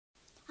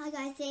Hi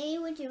guys, today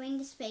we're doing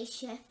the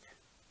spaceship.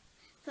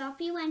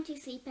 Floppy went to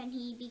sleep and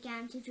he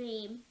began to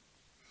dream.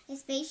 A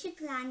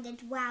spaceship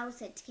landed. Wow,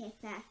 said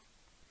Skipper.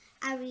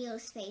 A real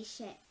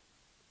spaceship.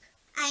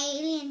 An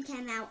alien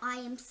came out. I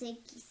am Sig,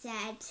 he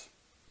said.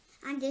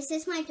 And this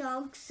is my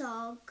dog,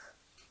 Sog.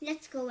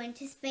 Let's go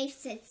into space,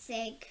 said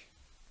Sig.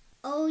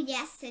 Oh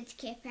yes, said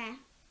Skipper.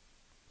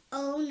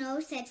 Oh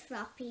no, said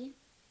Floppy.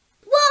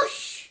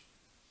 Whoosh!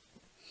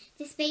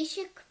 The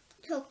spaceship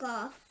took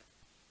off.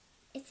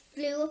 It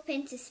flew up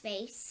into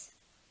space.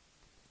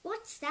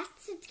 What's that,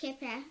 said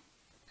Skipper.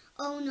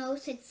 Oh no,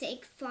 said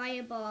Sig,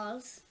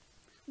 fireballs.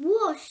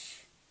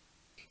 Whoosh!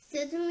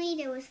 Suddenly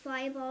there was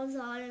fireballs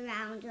all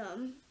around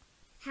them.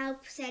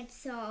 Help, said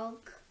Sog.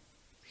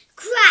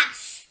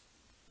 Crash!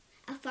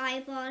 A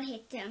fireball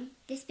hit them.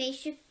 The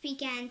spaceship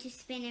began to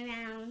spin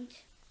around.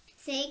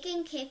 Sig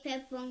and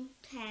Kipper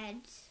bumped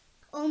heads.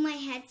 Oh my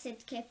head,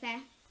 said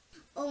Kipper.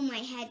 Oh my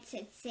head,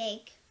 said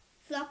Sig.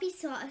 Floppy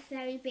saw a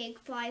very big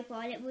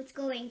fireball. It was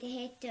going to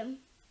hit them.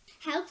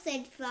 Help,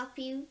 said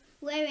Floppy.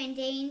 We're in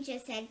danger,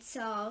 said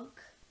Sog.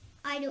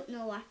 I don't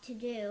know what to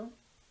do.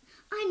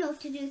 I know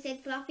what to do, said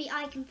Floppy.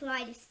 I can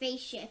fly the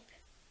spaceship.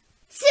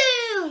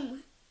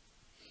 Zoom!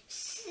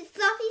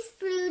 Floppy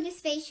flew the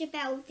spaceship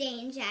out of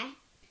danger.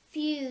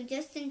 Phew,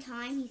 just in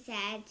time, he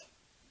said.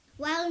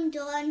 Well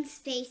done,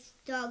 space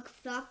dog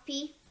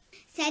Floppy,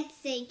 said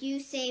Sig. You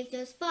saved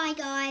us. Bye,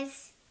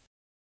 guys.